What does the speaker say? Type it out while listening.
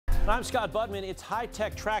I'm Scott Budman. It's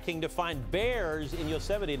high-tech tracking to find bears in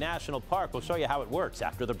Yosemite National Park. We'll show you how it works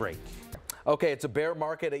after the break. Okay, it's a bear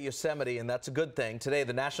market at Yosemite, and that's a good thing. Today,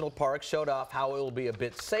 the national park showed off how it will be a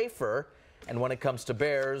bit safer, and when it comes to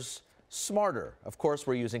bears, smarter. Of course,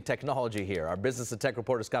 we're using technology here. Our business and tech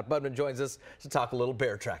reporter Scott Budman joins us to talk a little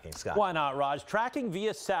bear tracking. Scott. Why not, Raj? Tracking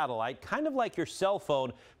via satellite, kind of like your cell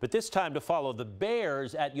phone, but this time to follow the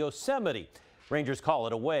bears at Yosemite. Rangers call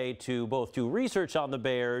it a way to both do research on the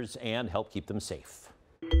bears and help keep them safe.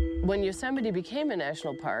 When Yosemite became a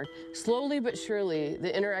national park, slowly but surely,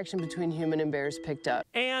 the interaction between human and bears picked up.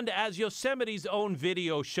 And as Yosemite's own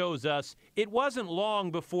video shows us, it wasn't long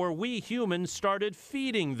before we humans started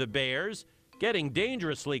feeding the bears, getting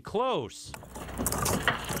dangerously close.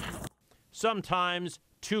 Sometimes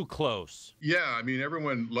too close. Yeah, I mean,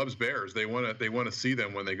 everyone loves bears. They want to see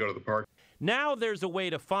them when they go to the park. Now there's a way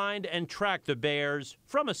to find and track the bears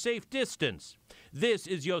from a safe distance. This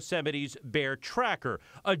is Yosemite's Bear Tracker,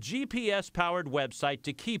 a GPS-powered website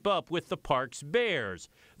to keep up with the park's bears.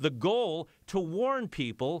 The goal, to warn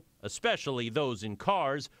people, especially those in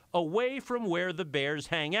cars, away from where the bears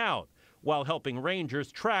hang out, while helping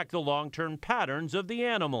rangers track the long-term patterns of the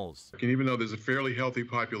animals. And even though there's a fairly healthy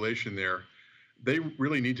population there, they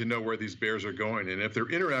really need to know where these bears are going. And if they're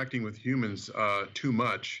interacting with humans too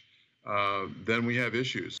much, then we have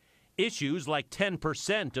issues. Issues like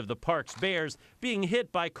 10% of the park's bears being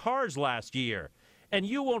hit by cars last year. And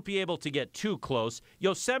you won't be able to get too close.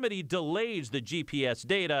 Yosemite delays the GPS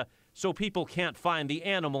data so people can't find the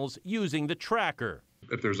animals using the tracker.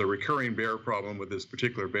 If there's a recurring bear problem with this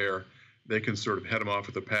particular bear, they can sort of head them off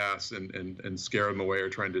with a pass and scare them away or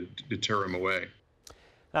trying to deter them away.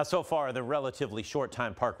 Now, so far, the relatively short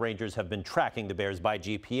time park rangers have been tracking the bears by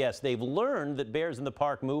GPS. They've learned that bears in the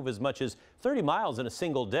park move as much as 30 miles in a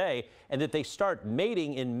single day and that they start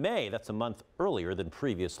mating in May. That's a month earlier than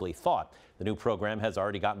previously thought. The new program has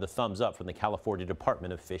already gotten the thumbs up from the California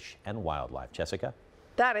Department of Fish and Wildlife. Jessica?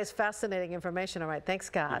 That is fascinating information. All right. Thanks,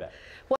 Scott.